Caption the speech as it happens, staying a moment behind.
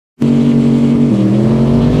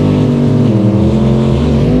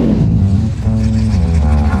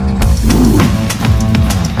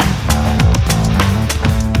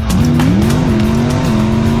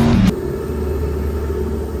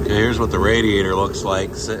radiator looks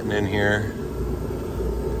like sitting in here.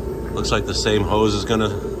 Looks like the same hose is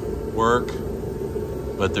gonna work,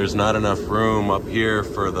 but there's not enough room up here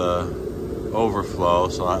for the overflow,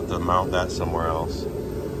 so I'll have to mount that somewhere else.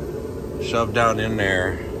 Shoved down in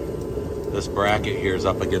there, this bracket here is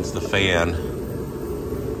up against the fan.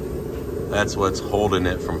 That's what's holding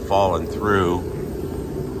it from falling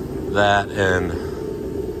through. That and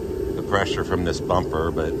the pressure from this bumper,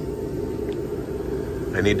 but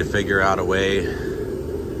I need to figure out a way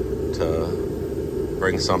to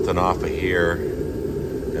bring something off of here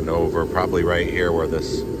and over, probably right here where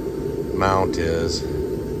this mount is,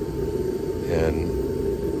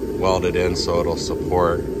 and weld it in so it'll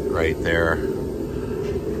support right there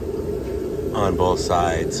on both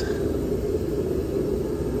sides.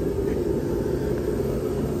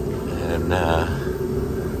 And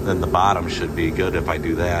then the bottom should be good if I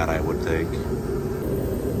do that, I would think.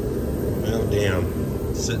 Well, damn,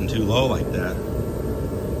 it's sitting too low like that.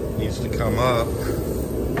 Needs to come up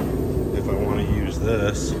if I want to use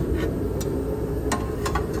this.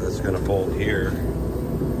 That's gonna bolt here.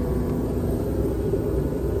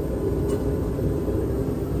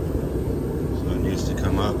 So it needs to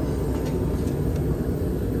come up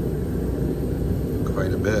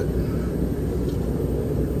quite a bit.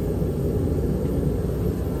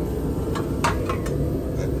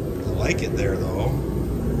 I like it there though,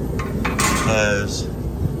 because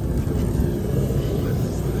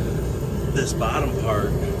this bottom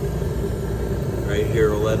part right here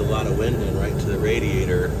will let a lot of wind in right to the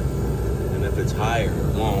radiator, and if it's higher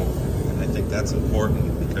it won't. And I think that's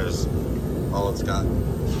important because all it's got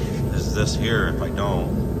is this here if I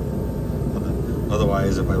don't.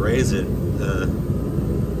 Otherwise, if I raise it, the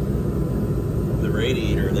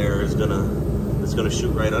radiator there is gonna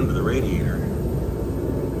shoot right under the radiator.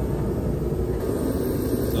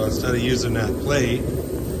 So instead of using that plate,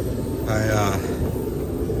 I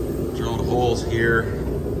drilled holes here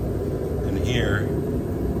and here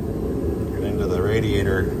and into the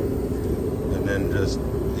radiator, and then just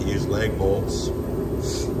use lag bolts,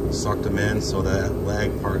 sucked them in so that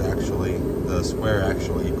lag part actually, the square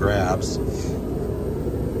actually grabs.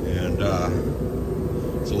 And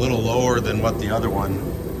it's a little lower than what the other one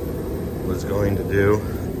was going to do.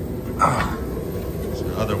 So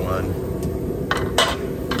the other one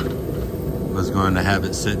was going to have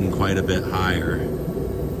it sitting quite a bit higher.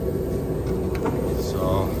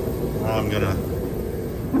 So now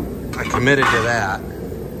I committed to that.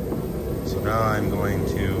 So now I'm going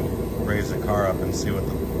to raise the car up and see what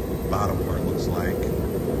the bottom part looks like.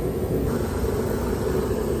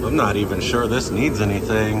 I'm not even sure this needs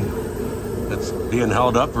anything. It's being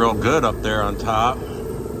held up real good up there on top.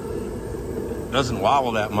 It doesn't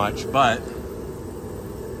wobble that much, but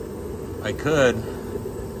I could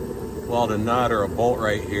weld a nut or a bolt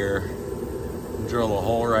right here, drill a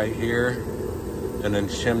hole right here, and then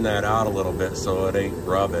shim that out a little bit so it ain't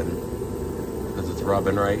rubbing, because it's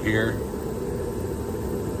rubbing right here.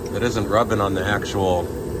 It isn't rubbing on the actual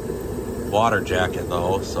water jacket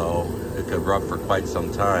though, so it could rub for quite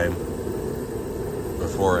some time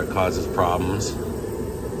before it causes problems.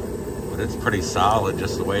 But it's pretty solid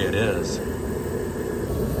just the way it is.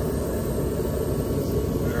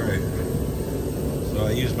 Alright, so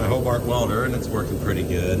I used my Hobart welder and it's working pretty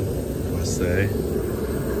good, I must say.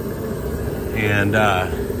 And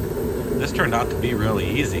this turned out to be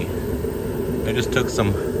really easy. I just took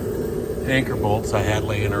some anchor bolts I had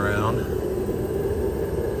laying around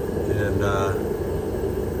and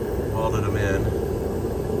welded them in,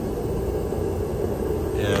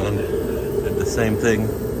 and did the same thing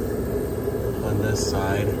on this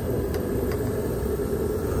side.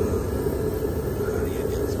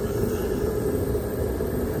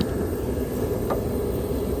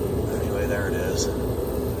 Anyway, there it is.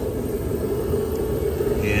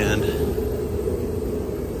 And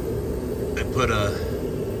I put a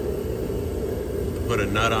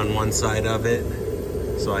nut on one side of it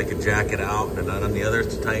so I could jack it out, and a nut on the other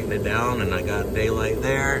to tighten it down, and I got daylight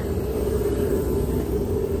there.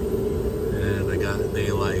 And I got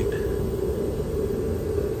daylight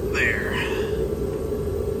there.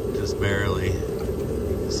 Just barely.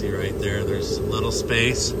 See right there, there's a little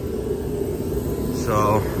space.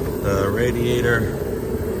 So the radiator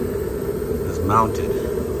is mounted.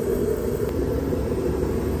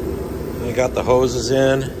 I got the hoses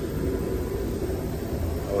in.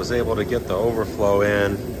 I was able to get the overflow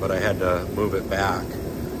in, but I had to move it back.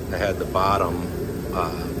 I had the bottom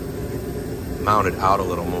mounted out a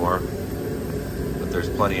little more, but there's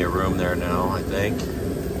plenty of room there now, I think.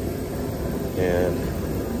 And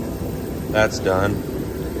that's done.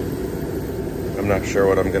 I'm not sure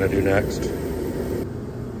what I'm gonna do next.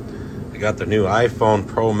 I got the new iPhone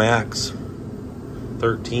Pro Max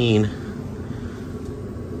 13,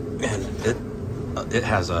 and it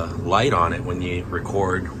has a light on it when you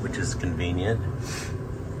record, which is convenient.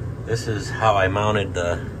 This is how I mounted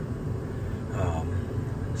the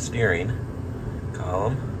steering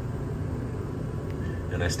column,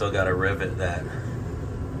 and I still got to rivet that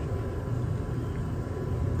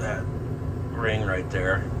ring right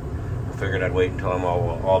there. I figured I'd wait until I'm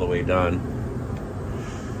all the way done.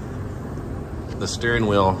 The steering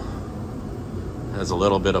wheel has a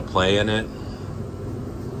little bit of play in it.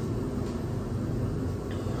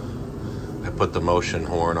 I put the motion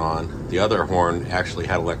horn on. The other horn actually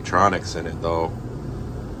had electronics in it though.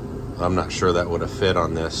 I'm not sure that would have fit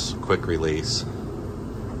on this quick release.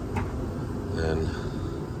 And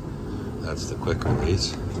that's the quick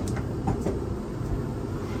release.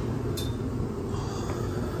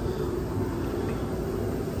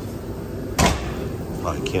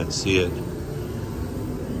 I can't see it.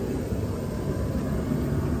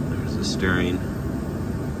 There's the steering.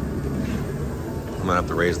 I'm gonna have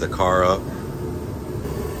to raise the car up.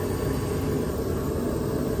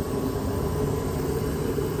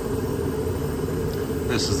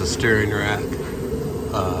 This is the steering rack.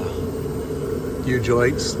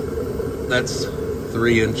 U-joints. That's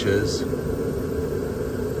 3 inches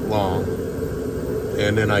long.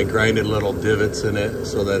 And then I grinded little divots in it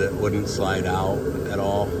so that it wouldn't slide out at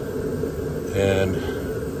all. And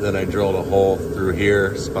then I drilled a hole through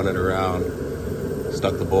here, spun it around,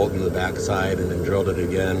 stuck the bolt in the back side, and then drilled it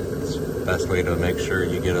again. It's the best way to make sure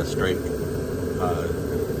you get a straight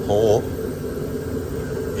hole.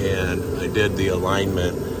 And I did the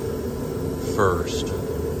alignment first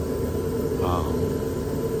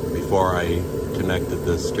before I connected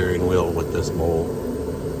the steering wheel with this bolt.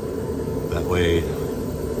 That way,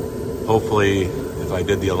 hopefully, if I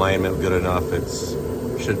did the alignment good enough, it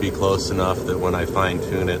should be close enough that when I fine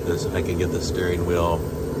tune it, I can get the steering wheel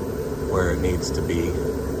where it needs to be.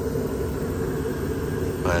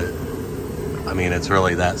 But I mean, it's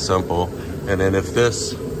really that simple. And then if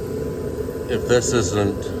this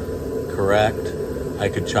isn't correct, I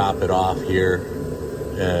could chop it off here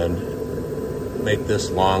and make this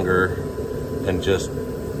longer and just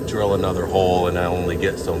drill another hole, and I only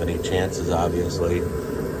get so many chances, obviously.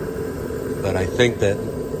 But I think that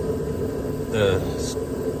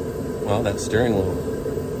that steering wheel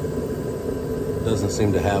doesn't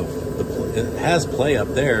seem to have it has play up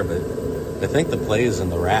there, but I think the play is in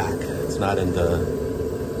the rack. It's not in the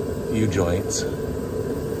U-joints.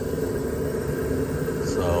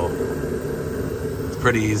 So it's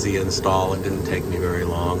pretty easy to install. It didn't take me very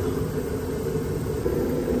long.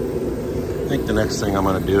 I think the next thing I'm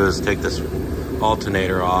going to do is take this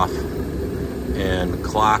alternator off and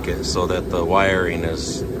clock it so that the wiring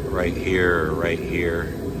is right here or right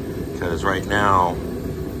here, because right now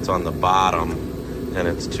it's on the bottom and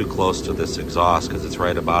it's too close to this exhaust because it's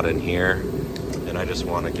right about in here, and I just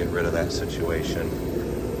want to get rid of that situation.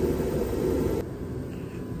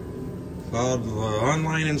 Followed the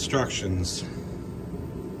online instructions,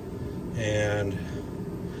 and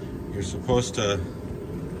you're supposed to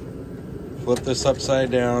flip this upside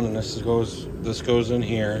down, and this goes in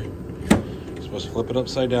here. You're supposed to flip it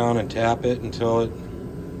upside down and tap it until it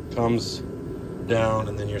comes down,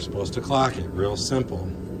 and then you're supposed to clock it. Real simple.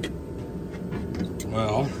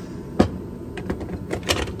 Well,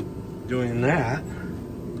 doing that,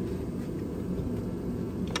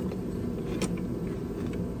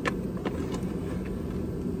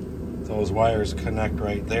 those wires connect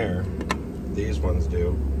right there. These ones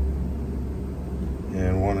do.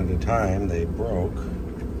 And one at a time they broke.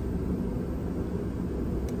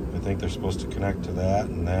 I think they're supposed to connect to that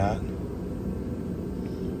and that.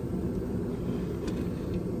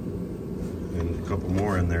 And a couple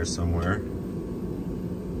more in there somewhere.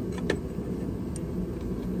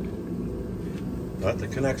 But the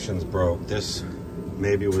connections broke. This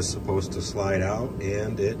maybe was supposed to slide out,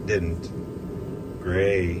 and it didn't.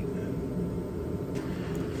 Great.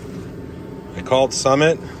 I called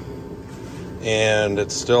Summit, and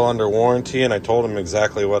it's still under warranty, and I told them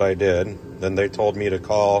exactly what I did. Then they told me to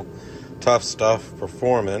call Tough Stuff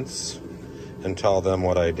Performance and tell them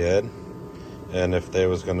what I did, and if they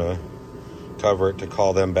was gonna cover it, to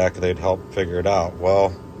call them back, they'd help figure it out.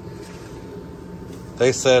 Well,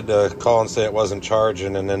 they said to call and say it wasn't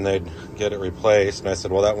charging, and then they'd get it replaced. And I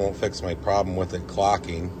said, well, that won't fix my problem with it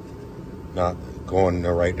clocking, not going in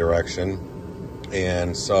the right direction.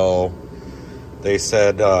 And so they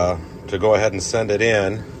said to go ahead and send it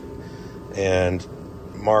in and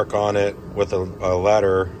mark on it with a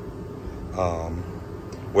letter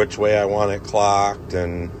which way I want it clocked,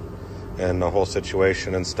 and and the whole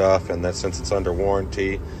situation and stuff, and that since it's under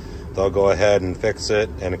warranty, they'll go ahead and fix it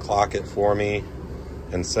and clock it for me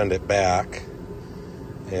and send it back.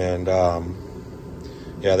 And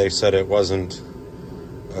yeah, they said it wasn't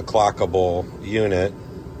a clockable unit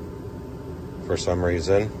for some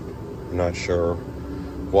reason. I'm not sure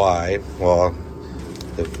why. Well,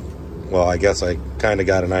 I guess I kind of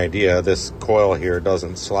got an idea. This coil here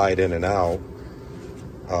doesn't slide in and out.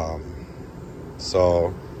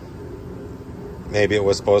 So maybe it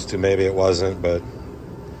was supposed to, maybe it wasn't, but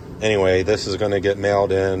anyway, this is going to get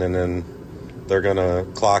mailed in, and then they're going to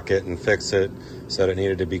clock it and fix it. Said it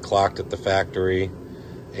needed to be clocked at the factory,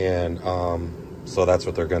 and so that's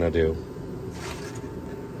what they're going to do.